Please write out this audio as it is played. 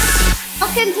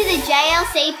Welcome to the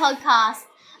JLC podcast.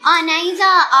 Our names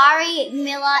are Ari,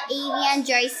 Miller, Evie and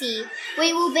Josie.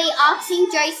 We will be asking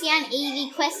Josie and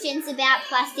Evie questions about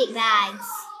plastic bags.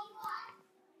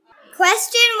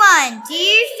 Question 1. Do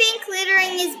you think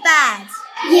littering is bad?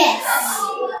 Yes.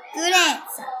 Good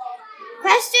answer.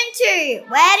 Question 2.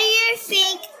 Where do you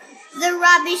think the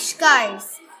rubbish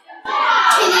goes?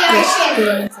 To the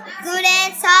ocean. Good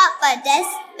answer,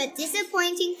 but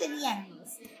disappointing for the animals.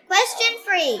 Question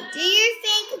 3. Do you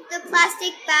think the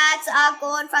plastic bags are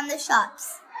gone from the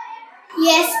shops?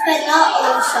 Yes, but not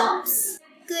all shops.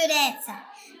 Good answer.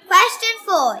 Question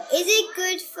 4. Is it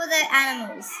good for the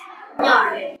animals?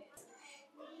 No.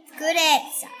 Good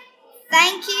answer.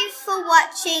 Thank you for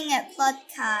watching a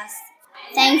podcast.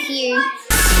 Thank you.